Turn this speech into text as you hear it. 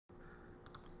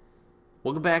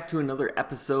Welcome back to another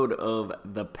episode of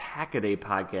the Pack-A-Day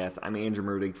Podcast. I'm Andrew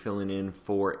Mertig, filling in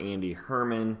for Andy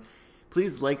Herman.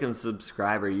 Please like and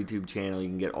subscribe our YouTube channel. You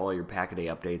can get all your Pack-A-Day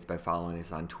updates by following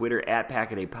us on Twitter at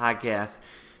Pack-A-Day Podcast.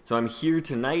 So I'm here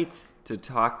tonight to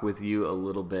talk with you a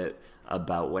little bit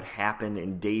about what happened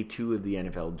in day 2 of the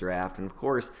NFL Draft. And of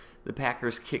course, the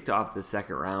Packers kicked off the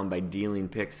second round by dealing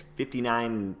picks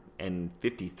 59 and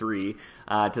 53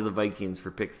 to the Vikings for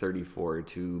pick 34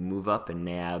 to move up and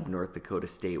nab North Dakota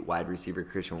State wide receiver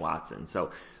Christian Watson.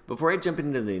 So before I jump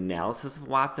into the analysis of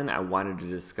Watson, I wanted to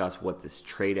discuss what this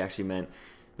trade actually meant.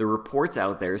 The reports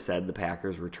out there said the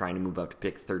Packers were trying to move up to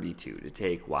pick 32 to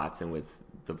take Watson with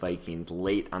the Vikings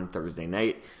late on Thursday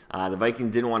night. The Vikings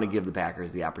didn't want to give the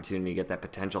Packers the opportunity to get that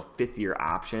potential fifth-year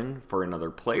option for another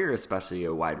player, especially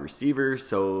a wide receiver,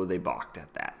 so they balked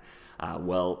at that.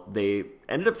 Well, they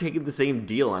ended up taking the same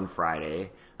deal on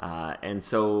Friday, and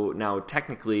so now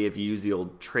technically if you use the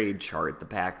old trade chart, the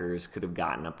Packers could have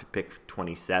gotten up to pick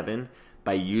 27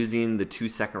 by using the 2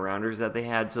 second-rounders that they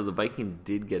had, so the Vikings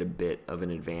did get a bit of an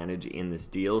advantage in this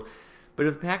deal. But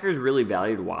if the Packers really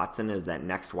valued Watson as that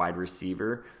next wide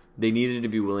receiver, they needed to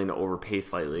be willing to overpay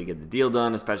slightly to get the deal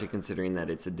done, especially considering that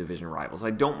it's a division rival. So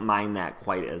I don't mind that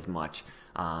quite as much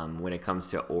when it comes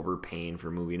to overpaying for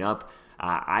moving up.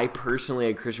 I personally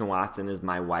had Christian Watson as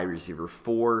my wide receiver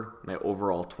 4, my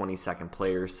overall 22nd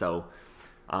player. So,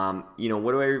 what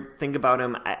do I think about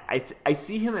him? I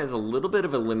see him as a little bit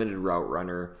of a limited route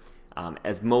runner,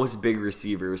 as most big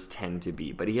receivers tend to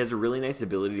be. But he has a really nice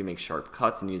ability to make sharp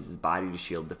cuts and use his body to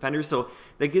shield defenders. So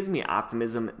that gives me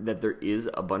optimism that there is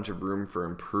a bunch of room for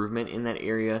improvement in that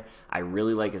area. I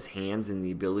really like his hands and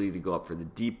the ability to go up for the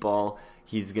deep ball.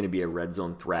 He's going to be a red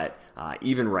zone threat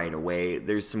even right away.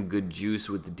 There's some good juice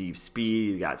with the deep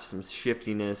speed. He's got some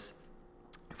shiftiness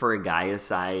for a guy his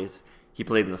size. He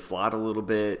played in the slot a little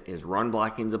bit. His run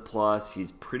blocking's a plus.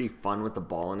 He's pretty fun with the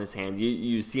ball in his hand.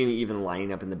 You see him even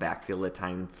lining up in the backfield at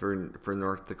times for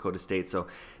North Dakota State. So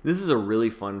this is a really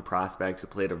fun prospect who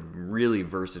played a really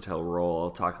versatile role.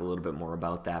 I'll talk a little bit more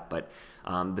about that. But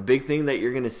the big thing that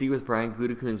you're going to see with Brian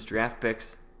Gutekunst's draft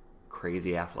picks,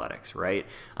 crazy athletics, right?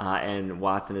 And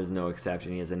Watson is no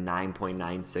exception. He has a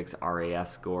 9.96 RAS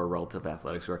score, relative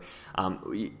athletic score.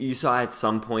 You saw at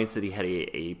some points that he had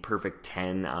a perfect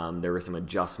 10. There were some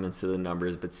adjustments to the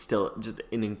numbers, but still just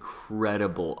an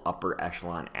incredible upper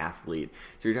echelon athlete.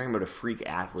 So you're talking about a freak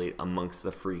athlete amongst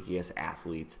the freakiest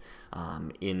athletes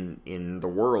in the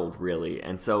world, really.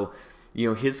 And so,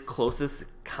 his closest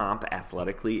comp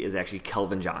athletically is actually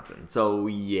Kelvin Johnson. So,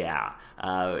 yeah,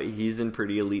 he's in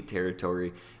pretty elite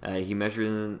territory. He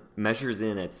measures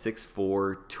in at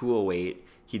 6'4", 208.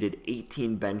 He did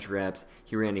 18 bench reps.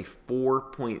 He ran a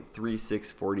 4.36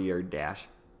 40-yard dash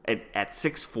at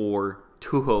 6'4",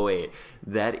 208.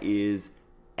 That is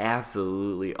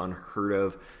absolutely unheard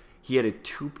of. He had a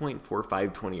 2.45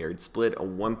 20-yard split, a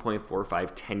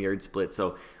 1.45 10-yard split.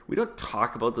 So we don't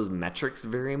talk about those metrics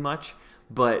very much,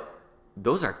 but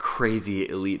those are crazy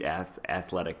elite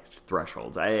athletic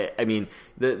thresholds. I mean,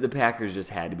 the Packers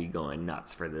just had to be going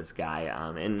nuts for this guy,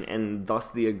 and thus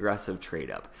the aggressive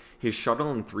trade up. His shuttle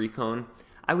and 3-cone,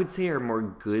 I would say, are more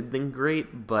good than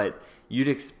great, but you'd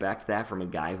expect that from a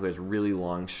guy who has really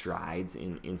long strides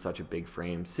in such a big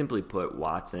frame. Simply put,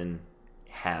 Watson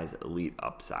has elite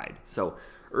upside. So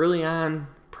early on,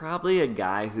 probably a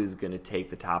guy who's going to take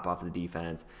the top off the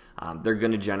defense. They're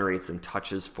going to generate some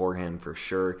touches for him for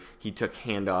sure. He took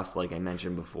handoffs, like I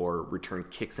mentioned before,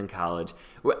 returned kicks in college.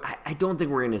 I don't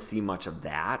think we're going to see much of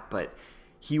that, but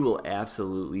he will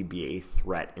absolutely be a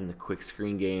threat in the quick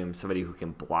screen game, somebody who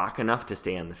can block enough to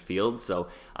stay on the field. So,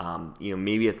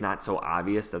 maybe it's not so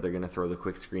obvious that they're going to throw the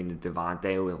quick screen to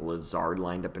Devontae with Lazard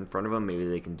lined up in front of him. Maybe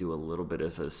they can do a little bit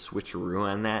of a switcheroo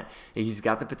on that. He's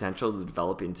got the potential to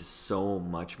develop into so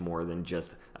much more than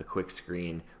just a quick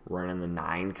screen, run in the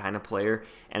 9 kind of player.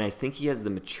 And I think he has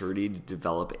the maturity to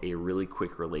develop a really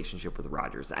quick relationship with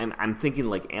Rodgers. I'm thinking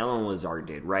like Alan Lazard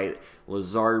did, right?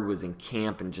 Lazard was in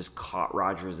camp and just caught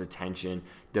Rodgers' attention,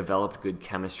 developed good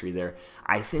chemistry there.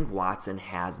 I think Watson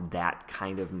has that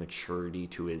kind of maturity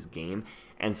to his game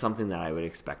and something that I would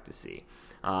expect to see.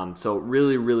 So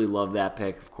really, really love that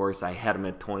pick. Of course, I had him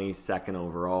at 22nd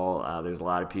overall. There's a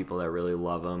lot of people that really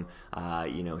love him.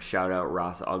 Shout out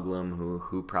Ross Uglum,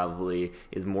 who probably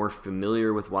is more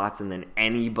familiar with Watson than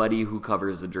anybody who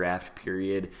covers the draft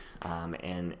period.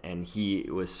 And he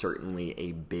was certainly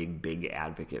a big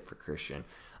advocate for Christian.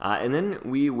 And then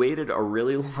we waited a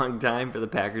really long time for the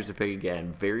Packers to pick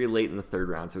again, very late in the 3rd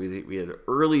round. So we had an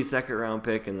early 2nd round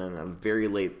pick and then a very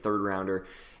late 3rd rounder.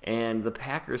 And the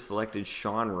Packers selected Sean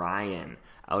Sean Rhyan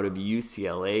out of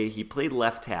UCLA. He played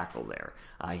left tackle there.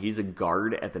 He's a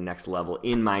guard at the next level,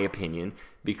 in my opinion,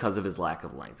 because of his lack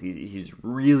of length. He's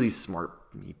really smart.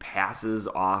 He passes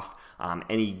off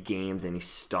any games, any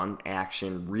stunt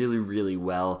action really, really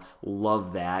well.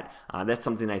 Love that. That's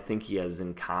something I think he has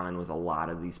in common with a lot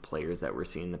of these players that we're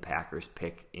seeing the Packers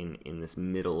pick in this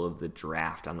middle of the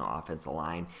draft on the offensive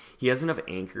line. He has enough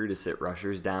anchor to sit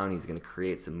rushers down. He's going to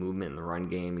create some movement in the run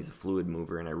game. He's a fluid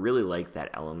mover, and I really like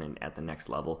that element at the next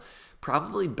level.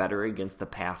 Probably better against the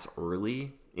pass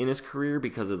early in his career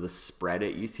because of the spread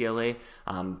at UCLA.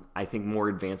 I think more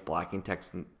advanced blocking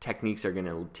techniques are going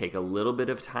to take a little bit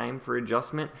of time for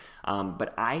adjustment,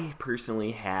 but I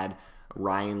personally had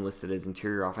Rhyan listed as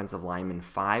interior offensive lineman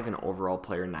 5 and overall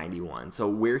player 91. So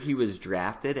where he was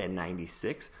drafted at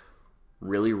 96,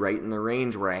 really right in the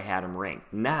range where I had him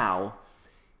ranked. Now,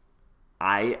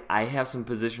 I have some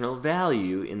positional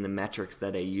value in the metrics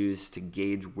that I use to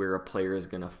gauge where a player is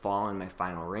going to fall in my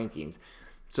final rankings.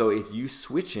 So if you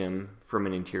switch him from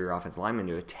an interior offensive lineman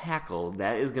to a tackle,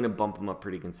 that is going to bump him up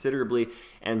pretty considerably.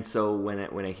 And so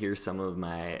when I hear some of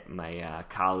my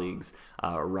colleagues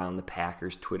around the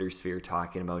Packers Twitter sphere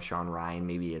talking about Sean Rhyan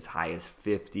maybe as high as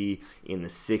 50 in the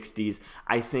 60s,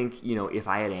 I think, if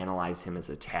I had analyzed him as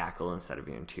a tackle instead of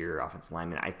an interior offensive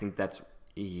lineman, I think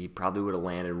he probably would have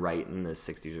landed right in the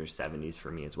 60s or 70s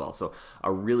for me as well. So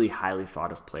a really highly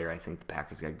thought of player. I think the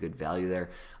Packers got good value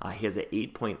there. He has an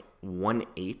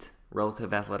 8.18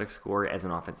 relative athletic score as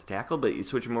an offensive tackle, but you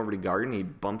switch him over to guard and he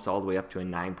bumps all the way up to a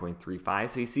 9.35.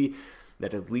 So you see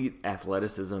that elite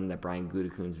athleticism that Brian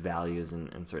Gutekunst values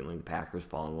and certainly the Packers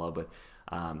fall in love with.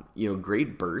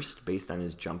 Great burst based on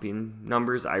his jumping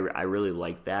numbers. I really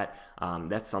like that.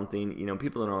 That's something,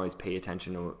 people don't always pay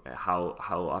attention to how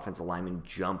offensive linemen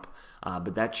jump,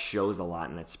 but that shows a lot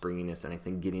in that springiness, and I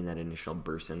think getting that initial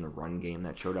burst in the run game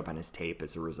that showed up on his tape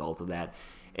as a result of that.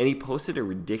 And he posted a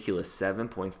ridiculous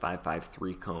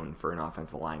 7.553 cone for an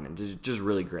offensive lineman. Just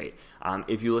really great.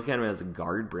 If you look at him as a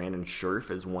guard, Brandon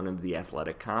Scherf is one of the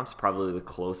athletic comps, probably the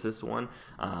closest one.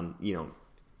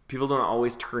 People don't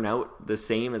always turn out the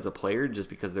same as a player just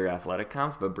because they're athletic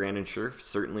comps, but Brandon Scherf,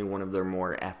 certainly one of their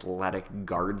more athletic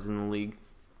guards in the league.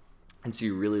 And so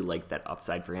you really like that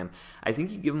upside for him. I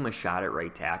think you give him a shot at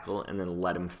right tackle and then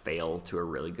let him fail to a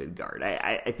really good guard.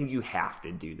 I think you have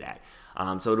to do that.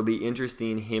 So it'll be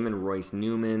interesting, him and Royce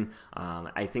Newman.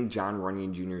 I think John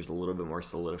Runyan Jr. is a little bit more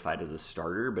solidified as a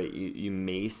starter, but you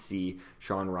may see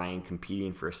Sean Rhyan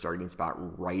competing for a starting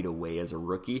spot right away as a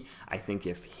rookie. I think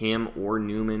if him or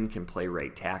Newman can play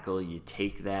right tackle, you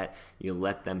take that, you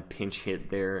let them pinch hit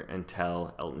there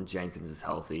until Elton Jenkins is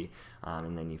healthy,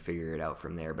 and then you figure it out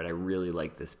from there. But I really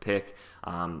like this pick.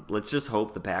 Let's just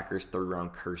hope the Packers' third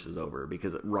round curse is over,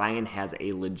 because Rhyan has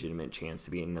a legitimate chance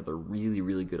to be another really,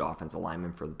 really good offensive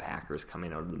lineman for the Packers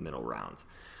coming out of the middle rounds.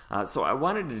 So I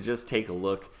wanted to just take a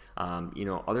look,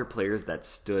 other players that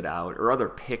stood out, or other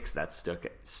picks that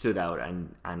stood out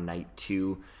on night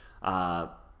 2.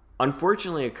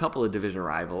 Unfortunately, a couple of division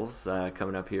rivals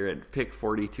coming up here. At pick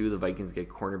 42, the Vikings get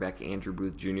cornerback Andrew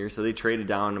Booth Jr., so they traded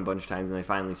down a bunch of times, and they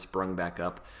finally sprung back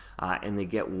up, and they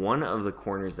get one of the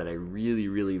corners that I really,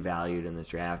 really valued in this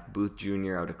draft, Booth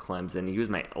Jr. out of Clemson. He was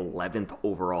my 11th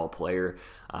overall player,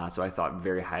 so I thought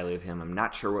very highly of him. I'm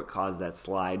not sure what caused that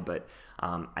slide, but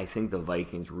I think the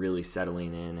Vikings really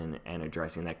settling in and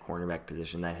addressing that cornerback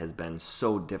position that has been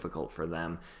so difficult for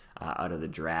them out of the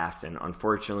draft. And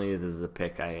unfortunately, this is a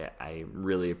pick I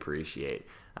really appreciate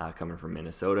coming from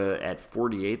Minnesota. At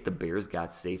 48, the Bears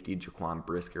got safety Jaquan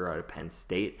Brisker out of Penn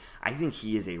State. I think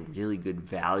he is a really good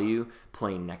value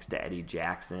playing next to Eddie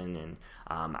Jackson, and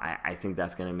I think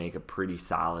that's going to make a pretty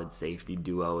solid safety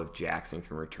duo if Jackson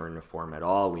can return to form at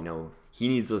all. We know he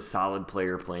needs a solid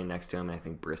player playing next to him, and I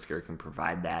think Brisker can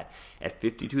provide that. At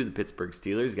 52, the Pittsburgh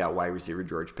Steelers got wide receiver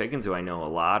George Pickens, who I know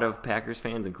a lot of Packers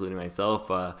fans, including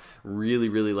myself, really,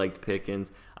 really liked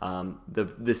Pickens. The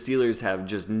Steelers have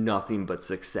just nothing but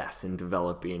success in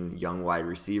developing young wide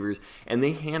receivers, and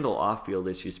they handle off-field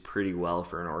issues pretty well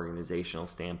for an organizational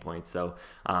standpoint. So,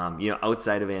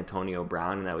 outside of Antonio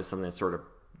Brown, and that was something that sort of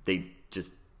they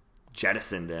just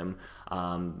jettisoned him.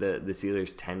 The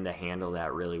Steelers tend to handle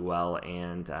that really well,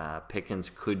 and Pickens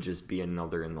could just be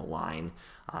another in the line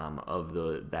of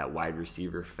that wide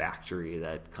receiver factory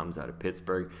that comes out of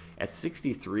Pittsburgh. At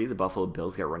 63, the Buffalo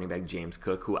Bills got running back James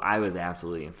Cook, who I was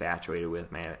absolutely infatuated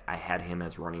with. Man, I had him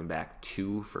as running back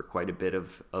 2 for quite a bit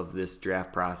of this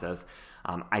draft process.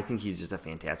 I think he's just a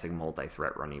fantastic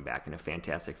multi-threat running back and a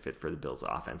fantastic fit for the Bills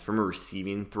offense. From a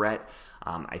receiving threat,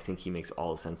 I think he makes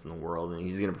all the sense in the world, and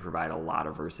he's going to provide a lot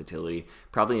of versatility.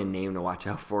 Probably a name to watch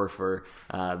out for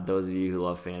those of you who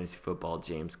love fantasy football,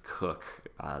 James Cook,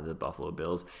 the Buffalo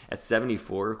Bills. At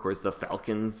 74, of course, the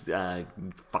Falcons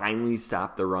finally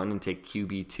stopped the run and take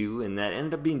QB2, and that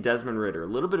ended up being Desmond Ridder. A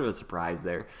little bit of a surprise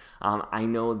there. I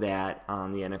know that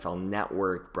on the NFL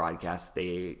Network broadcast,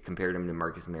 they compared him to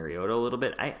Marcus Mariota a little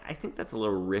bit. I think that's a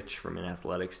little rich from an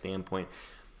athletic standpoint.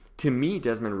 To me,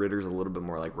 Desmond Ridder's a little bit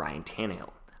more like Ryan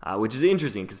Tannehill, which is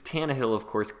interesting because Tannehill, of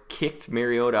course, kicked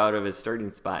Mariota out of his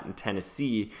starting spot in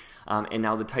Tennessee, and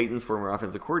now the Titans' former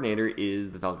offensive coordinator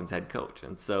is the Falcons' head coach.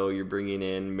 And so you're bringing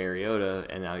in Mariota,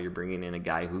 and now you're bringing in a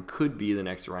guy who could be the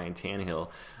next Ryan Tannehill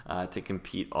to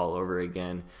compete all over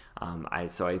again. I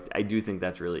do think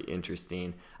that's really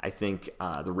interesting. I think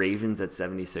the Ravens at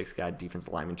 76 got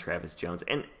defensive lineman Travis Jones.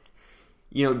 And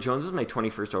Jones was my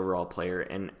 21st overall player,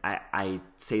 and I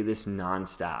say this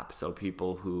nonstop, so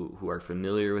people who are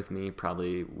familiar with me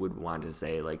probably would want to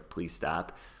say, please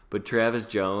stop. But Travis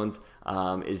Jones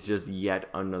is just yet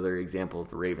another example of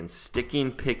the Ravens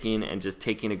picking, and just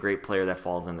taking a great player that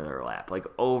falls into their lap,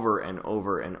 over and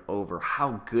over and over.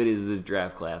 How good is this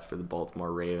draft class for the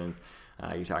Baltimore Ravens?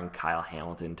 You're talking Kyle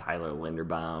Hamilton, Tyler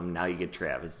Linderbaum. Now you get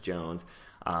Travis Jones.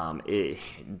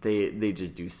 They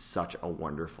just do such a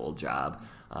wonderful job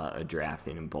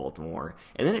drafting in Baltimore.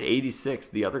 And then at 86,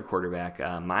 the other quarterback,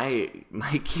 my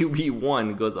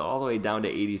QB1 goes all the way down to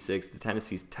 86. The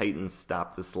Tennessee Titans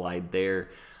stopped the slide there.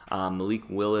 Malik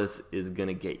Willis is going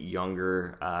to get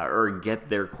younger, or get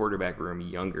their quarterback room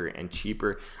younger and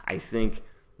cheaper. I think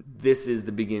this is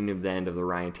the beginning of the end of the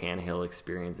Ryan Tannehill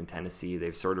experience in Tennessee.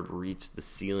 They've sort of reached the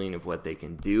ceiling of what they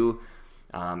can do.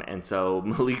 And so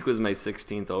Malik was my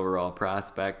 16th overall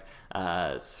prospect.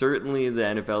 Certainly the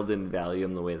NFL didn't value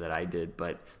him the way that I did,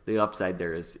 but the upside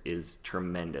there is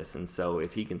tremendous. And so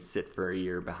if he can sit for a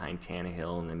year behind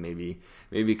Tannehill and then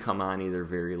maybe come on either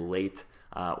very late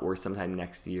or sometime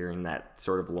next year in that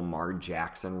sort of Lamar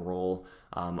Jackson role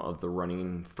of the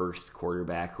running first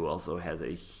quarterback who also has a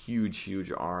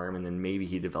huge arm, and then maybe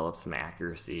he develops some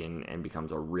accuracy and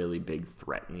becomes a really big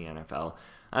threat in the NFL.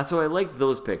 So I like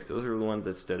those picks. Those are the ones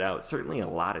that stood out. Certainly a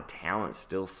lot of talent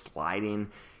still sliding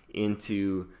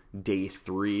into day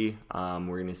 3. We're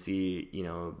going to see,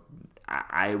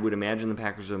 I would imagine the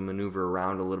Packers will maneuver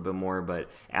around a little bit more, but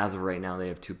as of right now, they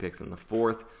have 2 picks in the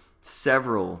 4th,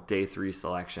 several day 3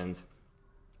 selections,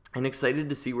 and excited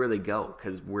to see where they go,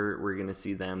 because we're going to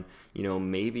see them,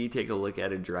 maybe take a look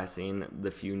at addressing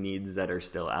the few needs that are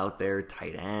still out there,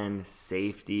 tight end,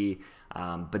 safety,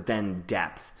 but then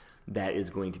depth. That is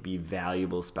going to be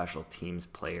valuable special teams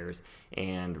players,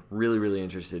 and really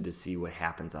interested to see what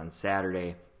happens on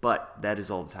Saturday. But that is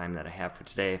all the time that I have for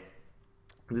today.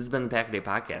 This has been the Pack a Day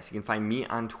Podcast. You can find me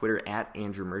on Twitter at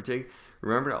Andrew Mertig.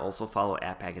 Remember to also follow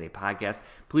at Pack a Day Podcast.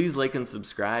 Please like and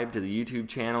subscribe to the YouTube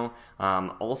channel.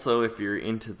 Also, if you're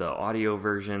into the audio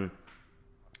version,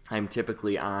 I'm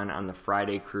typically on the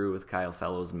Friday crew with Kyle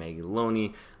Fellows, Maggie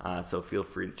Loney, so feel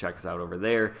free to check us out over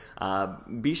there.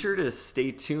 Be sure to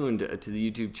stay tuned to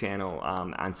the YouTube channel.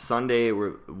 On Sunday,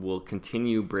 we'll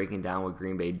continue breaking down what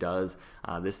Green Bay does,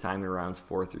 this time in rounds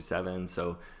 4 through 7,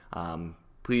 so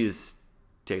please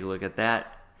take a look at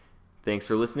that. Thanks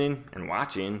for listening and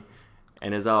watching,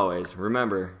 and as always,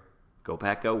 remember, go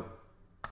Pack Go!